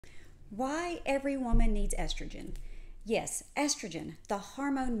Why every woman needs estrogen. Yes, estrogen, the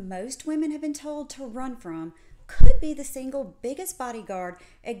hormone most women have been told to run from, could be the single biggest bodyguard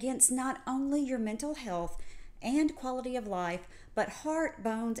against not only your mental health and quality of life, but heart,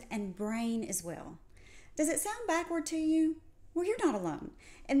 bones, and brain as well. Does it sound backward to you? Well, you're not alone.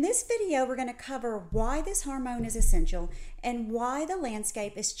 In this video, we're going to cover why this hormone is essential and why the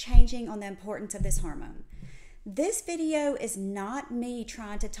landscape is changing on the importance of this hormone. This video is not me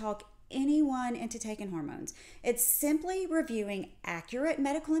trying to talk anyone into taking hormones. It's simply reviewing accurate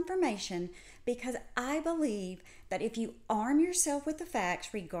medical information because I believe that if you arm yourself with the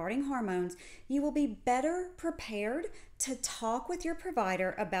facts regarding hormones, you will be better prepared to talk with your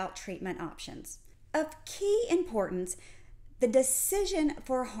provider about treatment options. Of key importance, the decision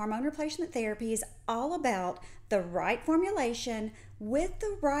for hormone replacement therapy is all about the right formulation with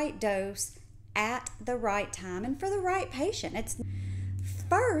the right dose at the right time and for the right patient.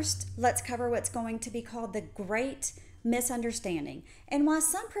 First, let's cover what's going to be called the great misunderstanding and why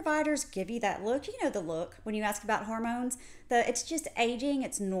some providers give you that look. You know the look when you ask about hormones, it's just aging,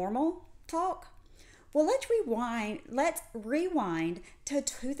 it's normal talk. Well, let's rewind to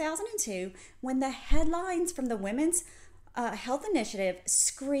 2002 when the headlines from the Women's Health Initiative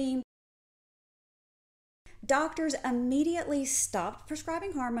screamed doctors immediately stopped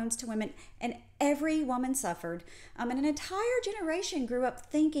prescribing hormones to women, and every woman suffered. And an entire generation grew up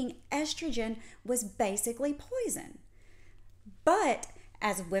thinking estrogen was basically poison. But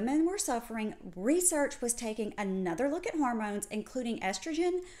as women were suffering, research was taking another look at hormones, including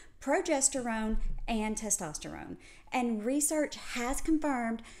estrogen, progesterone, and testosterone. And research has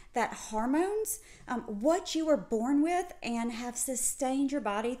confirmed that hormones, what you were born with and have sustained your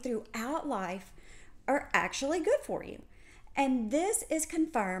body throughout life, are actually good for you. And this is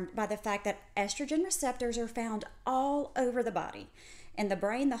confirmed by the fact that estrogen receptors are found all over the body, in the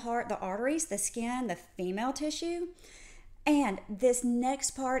brain, the heart, the arteries, the skin, the female tissue. And this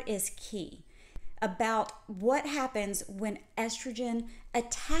next part is key about what happens when estrogen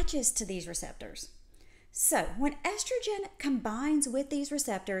attaches to these receptors. So when estrogen combines with these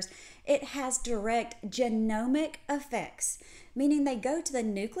receptors, it has direct genomic effects, meaning they go to the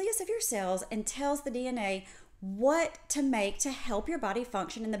nucleus of your cells and tells the DNA what to make to help your body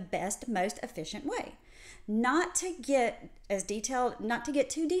function in the best, most efficient way. Not to get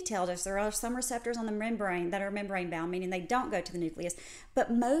too detailed, as there are some receptors on the membrane that are membrane bound, meaning they don't go to the nucleus,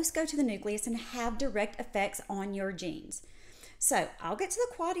 but most go to the nucleus and have direct effects on your genes. So I'll get to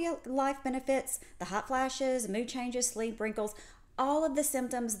the quality of life benefits, the hot flashes, mood changes, sleep, wrinkles, all of the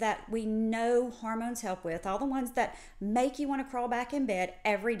symptoms that we know hormones help with, all the ones that make you want to crawl back in bed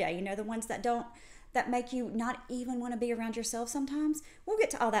every day, the ones that make you not even want to be around yourself sometimes. We'll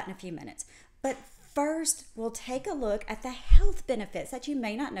get to all that in a few minutes. But first, we'll take a look at the health benefits that you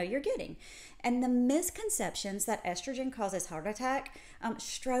may not know you're getting and the misconceptions that estrogen causes heart attack,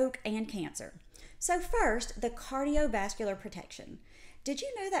 stroke, and cancer. So first, the cardiovascular protection. Did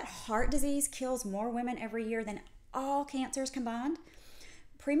you know that heart disease kills more women every year than all cancers combined?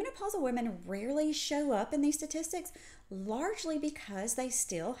 Premenopausal women rarely show up in these statistics, largely because they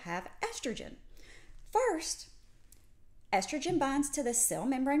still have estrogen. First, estrogen binds to the cell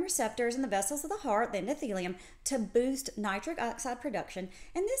membrane receptors in the vessels of the heart, the endothelium, to boost nitric oxide production,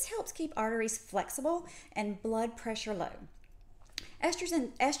 and this helps keep arteries flexible and blood pressure low.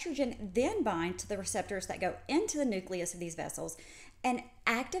 Estrogen then binds to the receptors that go into the nucleus of these vessels and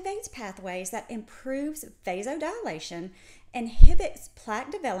activates pathways that improves vasodilation, inhibits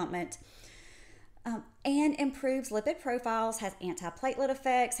plaque development, and improves lipid profiles, has antiplatelet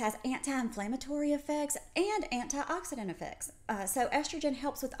effects, has anti-inflammatory effects, and antioxidant effects. So estrogen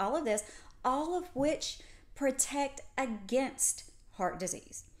helps with all of this, all of which protect against heart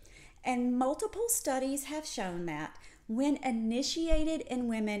disease. And multiple studies have shown that when initiated in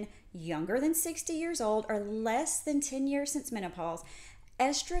women younger than 60 years old or less than 10 years since menopause,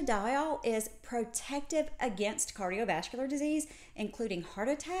 estradiol is protective against cardiovascular disease, including heart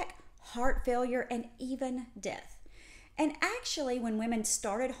attack, heart failure, and even death. And actually, when women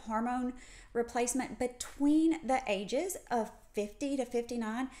started hormone replacement between the ages of 50 to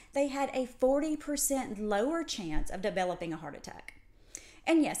 59, they had a 40% lower chance of developing a heart attack.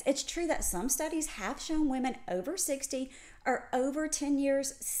 And yes, it's true that some studies have shown women over 60 or over 10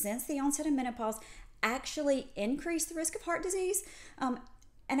 years since the onset of menopause actually increase the risk of heart disease.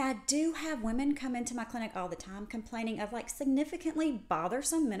 And I do have women come into my clinic all the time complaining of significantly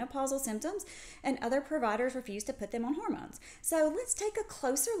bothersome menopausal symptoms, and other providers refuse to put them on hormones. So let's take a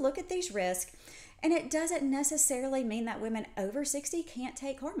closer look at these risks. And it doesn't necessarily mean that women over 60 can't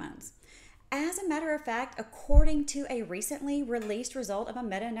take hormones. as a matter of fact, according to a recently released result of a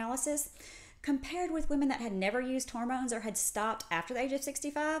meta-analysis, compared with women that had never used hormones or had stopped after the age of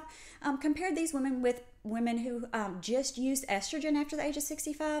 65, compared these women with women who just used estrogen after the age of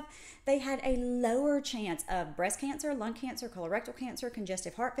 65, they had a lower chance of breast cancer, lung cancer, colorectal cancer,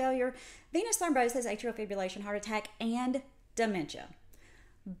 congestive heart failure, venous thrombosis, atrial fibrillation, heart attack, and dementia.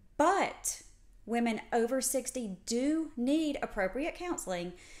 But women over 60 do need appropriate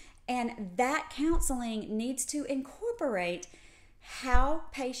counseling, and that counseling needs to incorporate how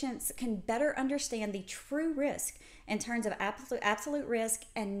patients can better understand the true risk in terms of absolute risk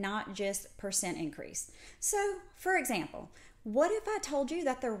and not just percent increase. So, for example, what if I told you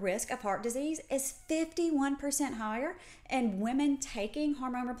that the risk of heart disease is 51% higher in women taking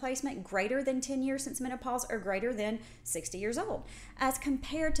hormone replacement greater than 10 years since menopause or greater than 60 years old, as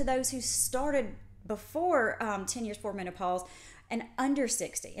compared to those who started before 10 years before menopause and under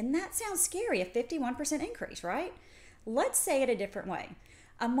 60? And that sounds scary, a 51% increase, right? Let's say it a different way.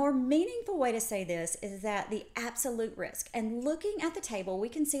 A more meaningful way to say this is that the absolute risk, and looking at the table, we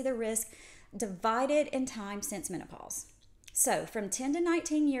can see the risk divided in time since menopause. So from 10 to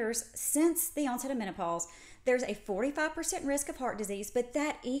 19 years since the onset of menopause, there's a 45% risk of heart disease, but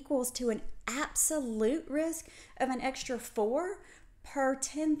that equals to an absolute risk of an extra 4 per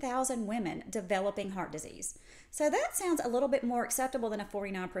 10,000 women developing heart disease. So that sounds a little bit more acceptable than a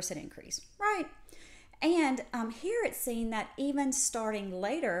 49% increase, right? And here it's seen that even starting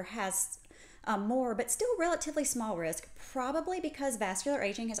later has more, but still relatively small risk, probably because vascular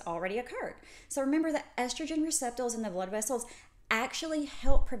aging has already occurred. So remember that estrogen receptors in the blood vessels actually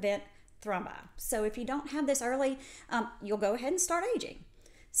help prevent thrombi. So if you don't have this early, you'll go ahead and start aging.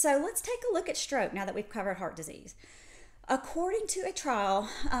 So let's take a look at stroke now that we've covered heart disease. According to a trial,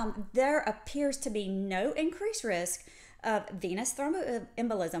 there appears to be no increased risk of venous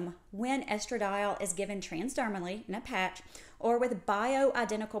thromboembolism when estradiol is given transdermally in a patch or with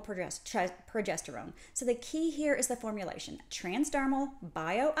bioidentical progesterone. So the key here is the formulation: transdermal,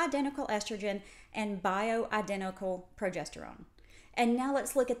 bioidentical estrogen, and bioidentical progesterone. And now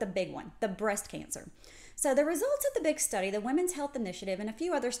let's look at the big one, the breast cancer. So the results of the big study, the Women's Health Initiative, and a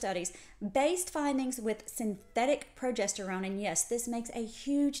few other studies based findings with synthetic progesterone, and yes, this makes a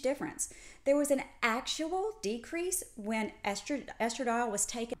huge difference. There was an actual decrease when estradiol was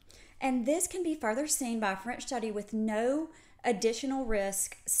taken, and this can be further seen by a French study with no additional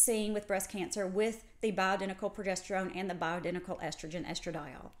risk seen with breast cancer with the bioidentical progesterone and the bioidentical estrogen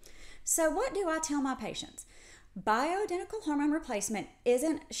estradiol. So what do I tell my patients? Bioidentical hormone replacement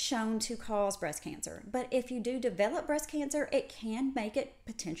isn't shown to cause breast cancer, but if you do develop breast cancer, it can make it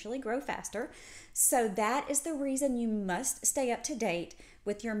potentially grow faster. So that is the reason you must stay up to date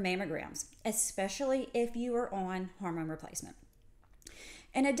with your mammograms, especially if you are on hormone replacement.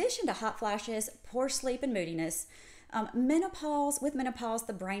 In addition to hot flashes, poor sleep, and moodiness, with menopause,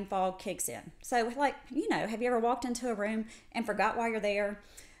 the brain fog kicks in. So have you ever walked into a room and forgot why you're there?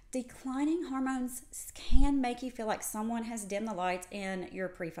 Declining hormones can make you feel like someone has dimmed the lights in your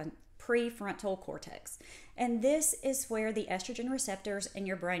prefrontal cortex. And this is where the estrogen receptors in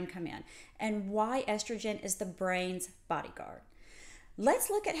your brain come in and why estrogen is the brain's bodyguard. Let's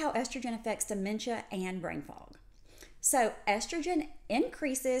look at how estrogen affects dementia and brain fog. So estrogen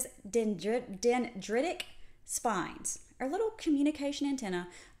increases dendritic spines, or little communication antenna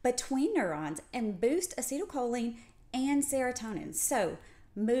between neurons, and boost acetylcholine and serotonin. So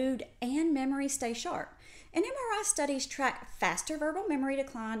mood and memory stay sharp. And MRI studies track faster verbal memory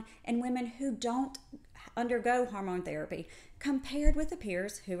decline in women who don't undergo hormone therapy compared with the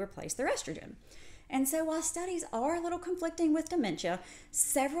peers who replace their estrogen. And so while studies are a little conflicting with dementia,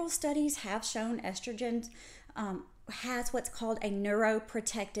 several studies have shown estrogen has what's called a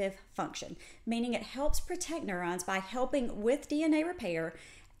neuroprotective function, meaning it helps protect neurons by helping with DNA repair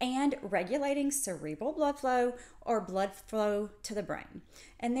and regulating cerebral blood flow or blood flow to the brain.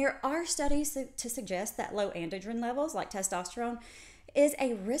 And there are studies to suggest that low androgen levels, like testosterone, is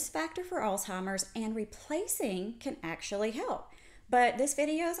a risk factor for Alzheimer's, and replacing can actually help. But this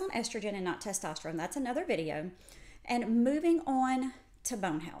video is on estrogen and not testosterone. That's another video. And moving on to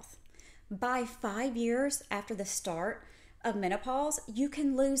bone health. By 5 years after the start of menopause, you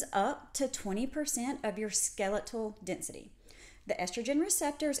can lose up to 20% of your skeletal density. The estrogen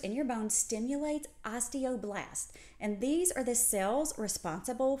receptors in your bones stimulate osteoblasts, and these are the cells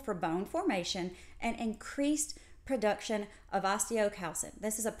responsible for bone formation and increased production of osteocalcin.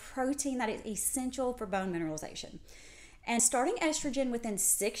 This is a protein that is essential for bone mineralization. And starting estrogen within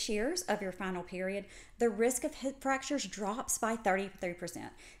 6 years of your final period, the risk of hip fractures drops by 33%.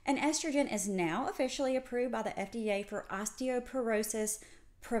 And estrogen is now officially approved by the FDA for osteoporosis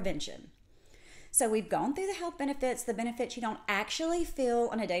prevention. So we've gone through the health benefits, the benefits you don't actually feel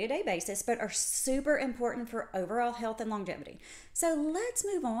on a day-to-day basis, but are super important for overall health and longevity. So let's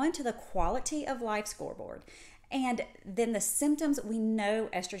move on to the quality of life scoreboard. And then the symptoms we know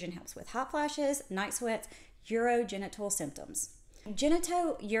estrogen helps with: hot flashes, night sweats, urogenital symptoms.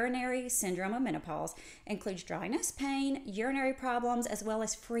 Genitourinary syndrome of menopause includes dryness, pain, urinary problems, as well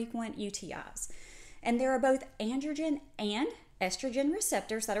as frequent UTIs. And there are both androgen and estrogen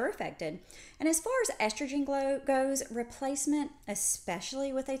receptors that are affected. And as far as estrogen goes, replacement,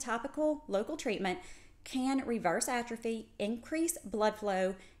 especially with a topical local treatment, can reverse atrophy, increase blood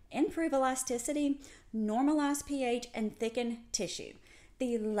flow, improve elasticity, normalize pH, and thicken tissue.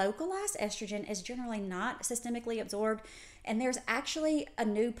 The localized estrogen is generally not systemically absorbed, and there's actually a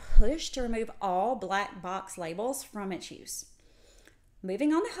new push to remove all black box labels from its use.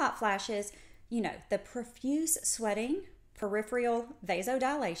 Moving on to hot flashes, the profuse sweating, peripheral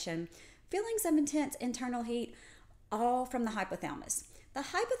vasodilation, feelings of intense internal heat, all from the hypothalamus. The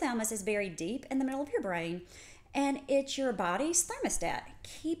hypothalamus is buried deep in the middle of your brain, and it's your body's thermostat,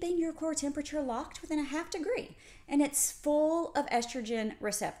 keeping your core temperature locked within a half degree. And it's full of estrogen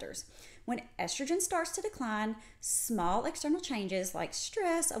receptors. When estrogen starts to decline, small external changes like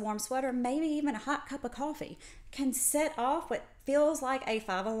stress, a warm sweater, maybe even a hot cup of coffee can set off what feels like a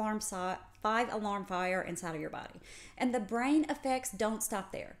five-alarm fire inside of your body. And the brain effects don't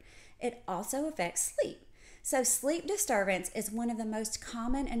stop there. It also affects sleep. So sleep disturbance is one of the most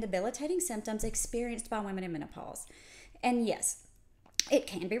common and debilitating symptoms experienced by women in menopause. And yes, it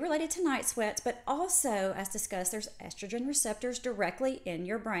can be related to night sweats, but also, as discussed, there's estrogen receptors directly in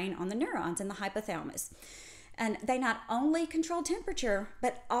your brain on the neurons in the hypothalamus. And they not only control temperature,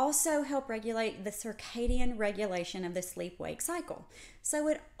 but also help regulate the circadian regulation of the sleep-wake cycle. So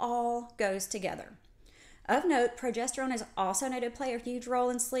it all goes together. Of note, progesterone is also noted to play a huge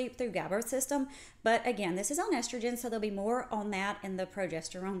role in sleep through GABA system, but again, this is on estrogen, so there'll be more on that in the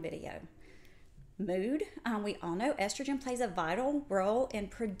progesterone video. Mood, we all know estrogen plays a vital role in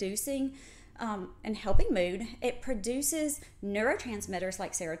producing and helping mood. It produces neurotransmitters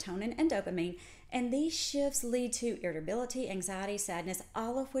like serotonin and dopamine, and these shifts lead to irritability, anxiety, sadness,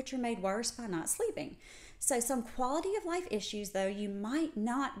 all of which are made worse by not sleeping. So some quality of life issues, though you might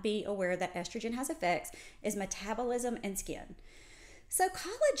not be aware that estrogen has effects, is metabolism and skin. So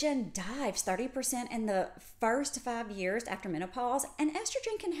collagen dives 30% in the first 5 years after menopause, and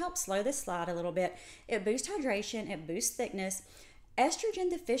estrogen can help slow this slide a little bit. It boosts hydration, it boosts thickness. Estrogen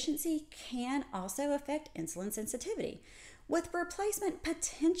deficiency can also affect insulin sensitivity, with replacement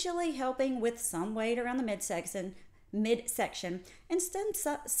potentially helping with some weight around the midsection. And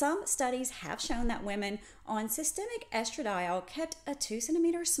some studies have shown that women on systemic estradiol kept a 2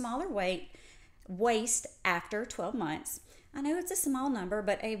 centimeter smaller waist after 12 months. I know it's a small number,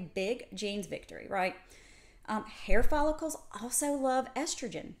 but a big genes victory, right? Hair follicles also love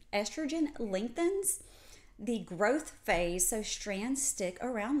estrogen. Estrogen lengthens the growth phase, so strands stick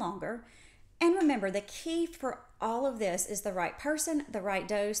around longer. And remember, the key for all of this is the right person, the right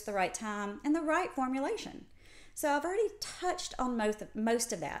dose, the right time, and the right formulation. So I've already touched on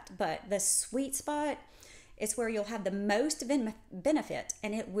most of that, but the sweet spot is where you'll have the most benefit,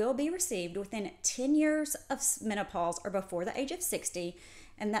 and it will be received within 10 years of menopause or before the age of 60,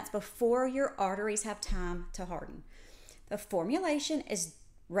 and that's before your arteries have time to harden. The formulation is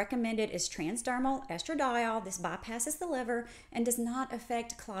recommended is transdermal estradiol. This bypasses the liver and does not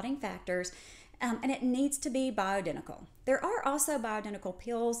affect clotting factors, and it needs to be bioidentical. There are also bioidentical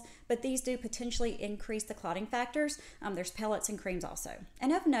pills, but these do potentially increase the clotting factors. There's pellets and creams also.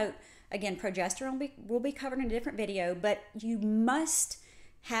 And of note, again, progesterone will be covered in a different video, but you must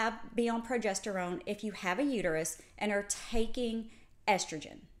be on progesterone if you have a uterus and are taking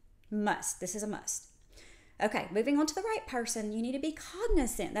estrogen. Must. This is a must. Okay, moving on to the right person, you need to be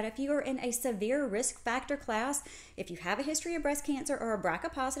cognizant that if you are in a severe risk factor class, if you have a history of breast cancer or a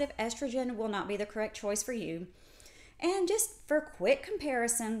BRCA positive, estrogen will not be the correct choice for you. And just for quick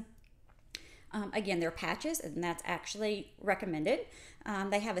comparison, again, they're patches, and that's actually recommended.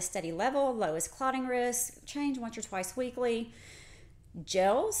 They have a steady level, lowest clotting risk, change once or twice weekly.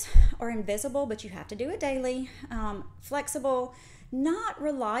 Gels are invisible, but you have to do it daily. Flexible, not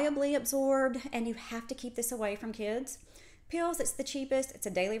reliably absorbed, and you have to keep this away from kids. Pills, it's the cheapest. It's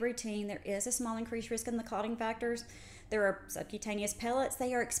a daily routine. There is a small increased risk in the clotting factors. There are subcutaneous pellets.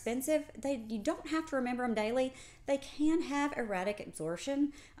 They are expensive. You don't have to remember them daily. They can have erratic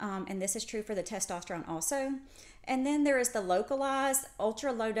absorption, and this is true for the testosterone also. And then there is the localized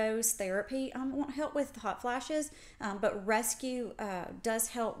ultra low dose therapy. It won't help with hot flashes, but rescue does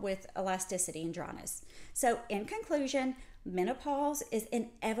help with elasticity and dryness. So in conclusion, menopause is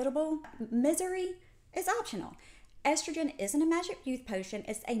inevitable. Misery is optional. Estrogen isn't a magic youth potion.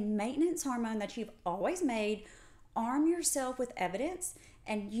 It's a maintenance hormone that you've always made. Arm yourself with evidence,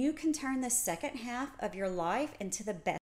 and you can turn the second half of your life into the best.